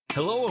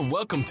Hello and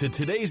welcome to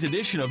today's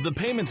edition of the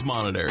Payments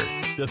Monitor,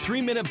 the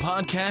 3-minute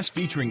podcast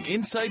featuring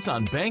insights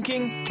on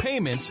banking,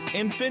 payments,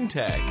 and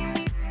fintech.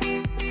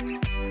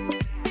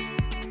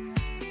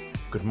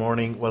 Good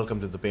morning. Welcome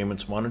to the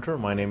Payments Monitor.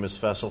 My name is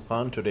Faisal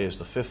Khan. Today is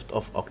the 5th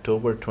of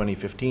October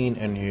 2015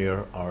 and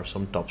here are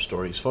some top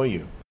stories for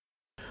you.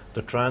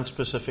 The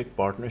Trans-Pacific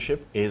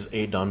Partnership is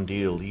a done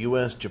deal. The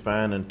US,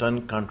 Japan, and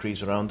 10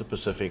 countries around the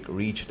Pacific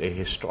reached a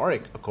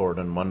historic accord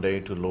on Monday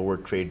to lower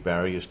trade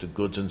barriers to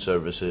goods and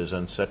services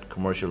and set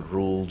commercial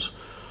rules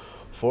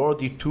for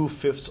the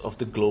 2/5 of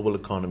the global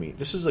economy.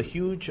 This is a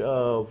huge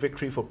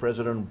victory for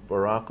President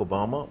Barack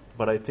Obama,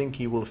 but I think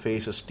he will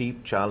face a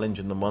steep challenge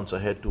in the months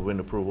ahead to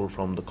win approval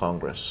from the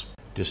Congress.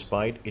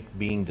 Despite it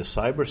being the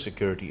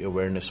Cybersecurity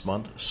Awareness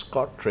Month,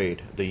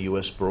 Scottrade, the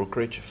US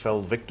brokerage, fell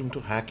victim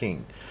to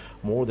hacking.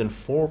 More than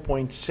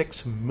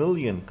 4.6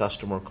 million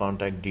customer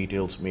contact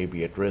details may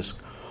be at risk.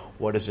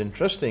 What is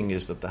interesting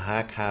is that the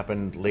hack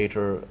happened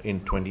later in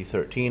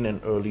 2013 and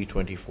early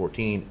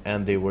 2014,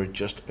 and they were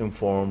just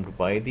informed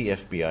by the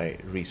FBI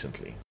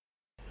recently.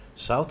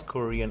 South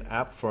Korean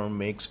app firm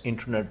makes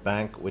internet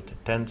bank with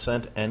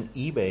Tencent and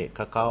eBay.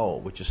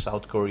 Kakao, which is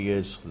South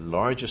Korea's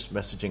largest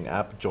messaging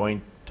app,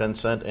 joined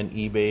Tencent and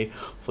eBay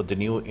for the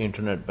new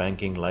internet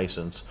banking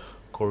license.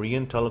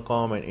 Korean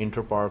Telecom and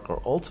Interpark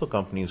are also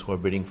companies who are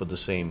bidding for the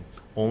same.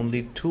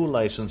 Only 2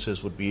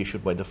 licenses would be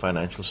issued by the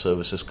Financial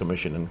Services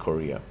Commission in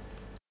Korea.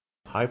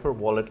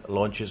 Hyperwallet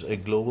launches a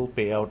global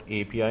payout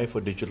API for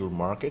digital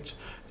markets.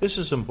 This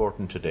is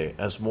important today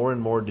as more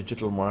and more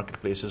digital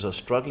marketplaces are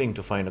struggling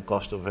to find a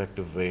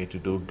cost-effective way to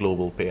do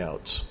global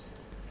payouts.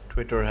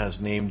 Twitter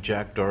has named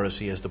Jack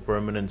Dorsey as the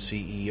permanent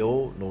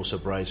CEO. No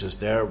surprises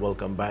there.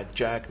 Welcome back,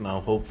 Jack.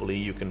 Now hopefully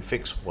you can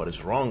fix what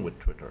is wrong with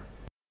Twitter.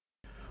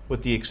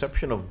 With the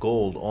exception of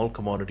gold, all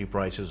commodity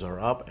prices are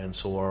up, and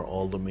so are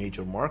all the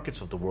major markets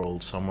of the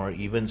world. Some are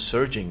even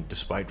surging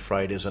despite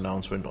Friday's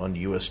announcement on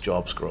U.S.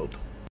 jobs growth.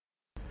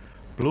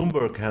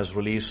 Bloomberg has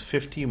released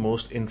 50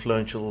 most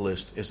influential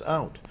list is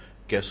out.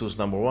 Guess who's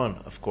number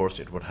 1? Of course,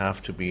 it would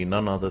have to be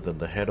none other than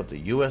the head of the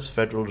U.S.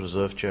 Federal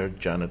Reserve Chair,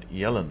 Janet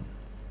Yellen.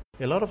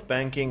 A lot of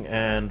banking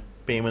and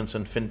payments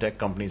and fintech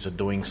companies are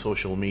doing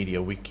social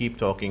media. We keep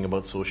talking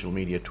about social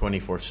media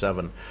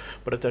 24/7.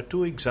 But if there are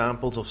 2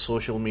 examples of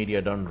social media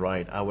done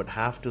right, I would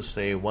have to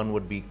say one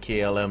would be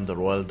KLM, the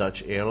Royal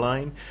Dutch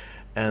Airline,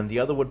 and the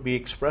other would be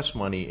Express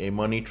Money, a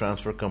money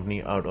transfer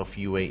company out of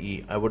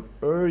UAE. I would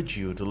urge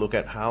you to look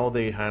at how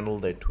they handle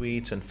their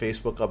tweets and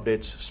Facebook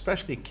updates,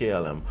 especially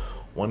KLM.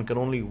 One can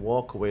only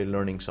walk away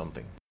learning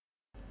something.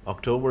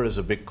 October is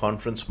a big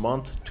conference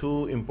month.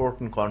 2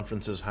 important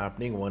conferences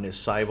happening. One is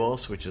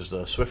Sibos, which is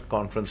the SWIFT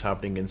conference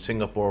happening in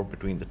Singapore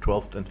between the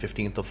 12th and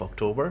 15th of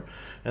October.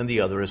 And the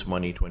other is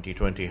Money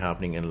 2020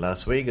 happening in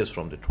Las Vegas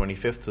from the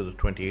 25th to the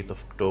 28th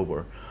of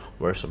October,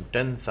 where some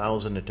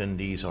 10,000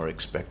 attendees are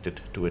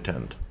expected to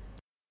attend.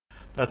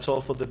 That's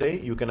all for the day.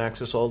 You can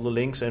access all the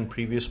links and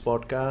previous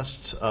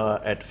podcasts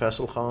at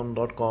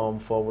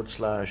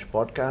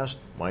faisalkhan.com/podcast.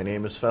 My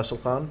name is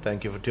Faisal Khan.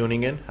 Thank you for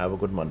tuning in. Have a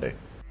good Monday.